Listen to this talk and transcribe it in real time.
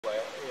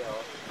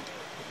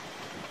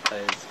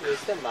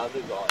Where's the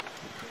mother gone?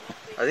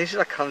 I think she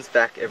like comes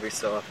back every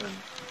so often.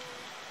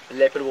 The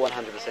leopard will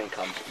 100%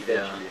 come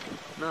eventually.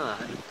 Yeah. No,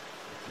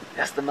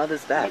 yes, the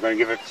mother's back. I'm gonna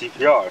give it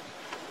CPR.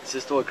 It's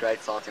just all a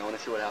great sighting. I want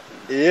to see what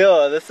happens.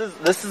 Yeah, this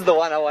is the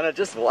one I want to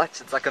just watch.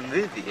 It's like a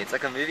movie. It's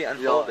like a movie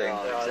unfolding.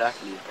 Yeah,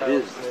 exactly. It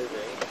is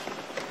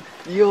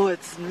moving. Yo,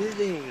 it's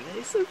moving.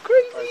 It's so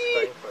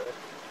crazy.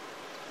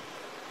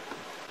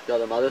 Yeah,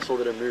 the mother saw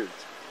that it moved.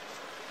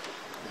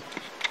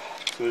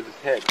 So with its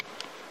head.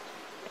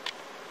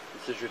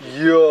 This is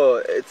ridiculous. Yo,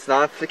 it's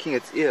now flicking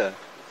its ear.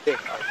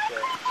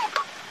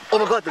 Oh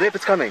my god, the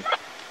leopard's coming.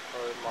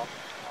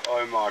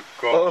 Oh my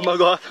god. Oh my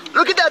god.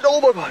 Look at that. Oh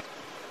my god.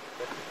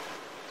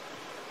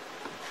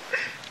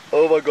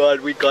 Oh my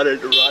god, we got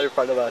it right in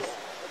front of us.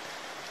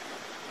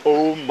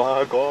 Oh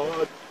my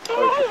god.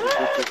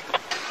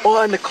 Oh,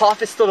 and the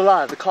calf is still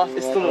alive. The calf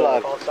is still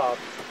alive.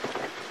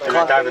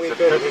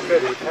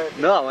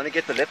 No, I want to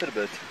get the leopard a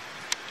bit.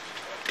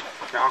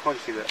 No, I can't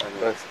see that.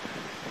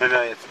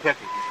 No, it's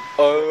perfect.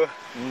 Oh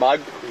my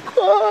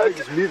god.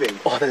 It's moving.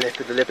 Oh,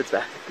 the leopard's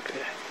back.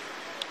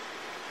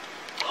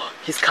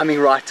 He's coming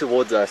right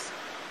towards us.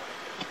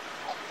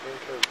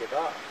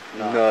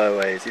 No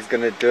ways, he's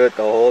gonna do it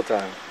the whole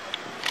time.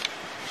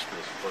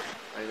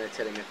 I think they're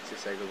telling it to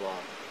say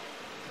goodbye.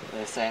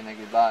 They're saying their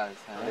goodbyes,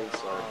 huh? I think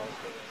so.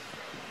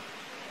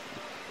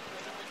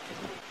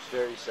 It's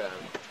very sad.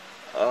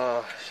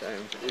 Oh,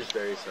 shame. It is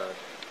very sad.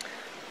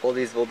 All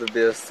these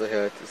wildebeests are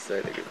here to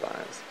say their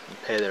goodbyes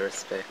and pay their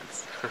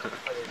respects.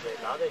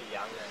 Now they're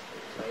young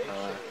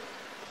and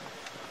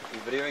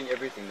You're videoing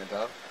everything,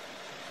 Nadav.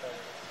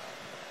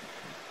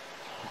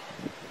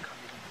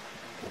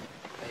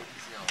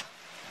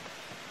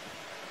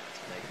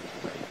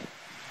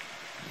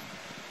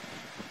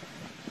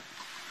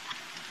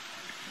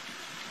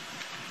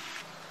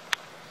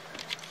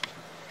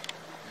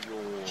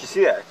 Did you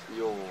see that?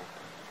 Yo.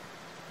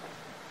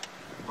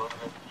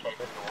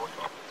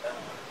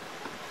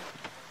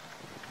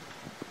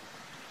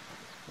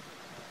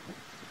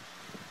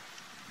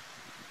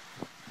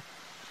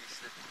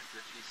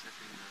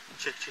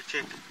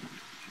 Check.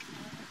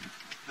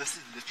 This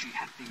is literally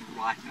happening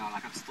right now,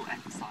 like I'm still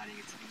at the sighting,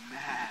 it's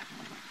mad.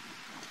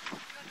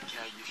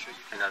 Yeah, you sure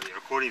you And you're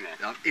recording that?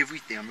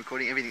 I'm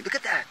recording everything. Look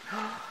at that!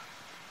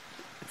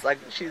 It's like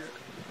she's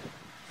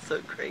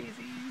so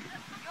crazy.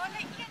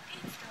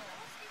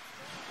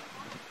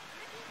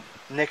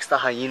 Next the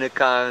hyena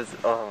comes.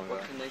 Oh What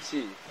god. can they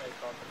see?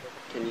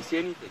 Can you see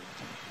anything?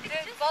 The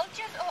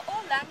vultures are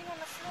all landing on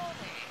the floor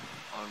there.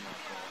 Oh my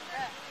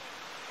god.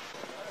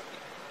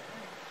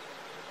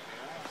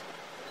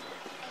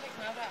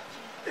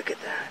 Look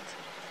at that.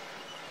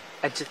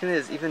 And do you think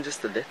there's even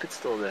just the leopard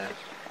still there?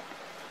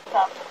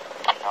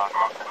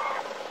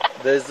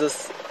 There's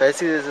this,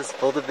 basically there's this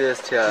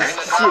wildebeest here.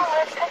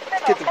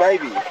 Look at the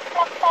baby.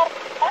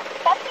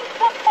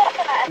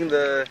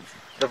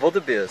 The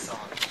wildebeest.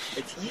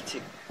 It's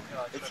eating.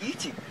 It's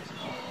eating.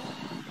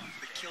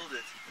 We killed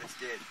it. It's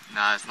dead.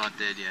 Nah, it's not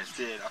dead yet. It's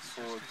dead. I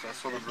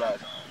saw the blood.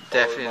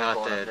 Definitely Oh my not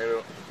God. dead.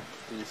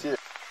 Can you see it?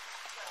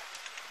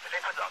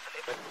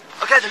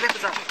 Okay, the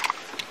leopard's up.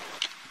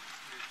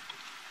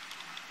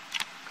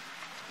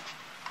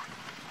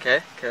 Okay,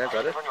 I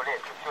got it.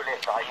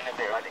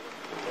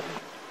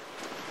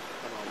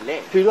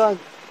 Who do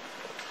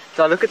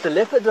I look at the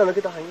leopard? Do I look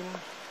at the hyena?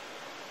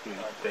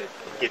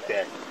 Get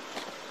that.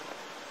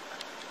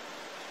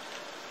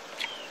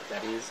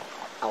 That is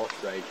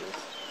outrageous.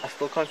 I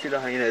still can't see the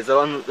hyena. Is it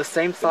on the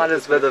same side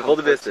as where the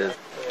wildebeest is?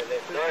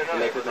 The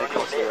leopard may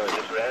cross the road.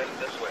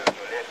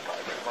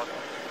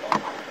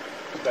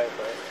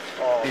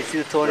 Do you see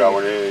the tawny? Yeah,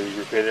 when you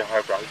repair the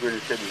high ground,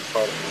 really said you saw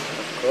it.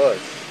 Of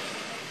course.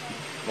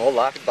 More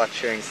life about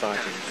sharing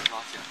sightings.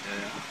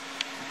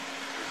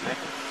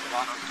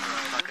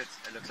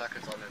 It looks like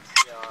it's on it.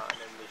 Yeah, and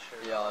then they show.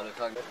 Yeah, it looks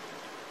like it.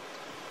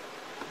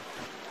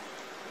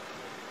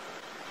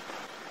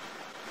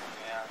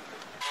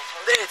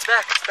 There, it's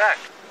back.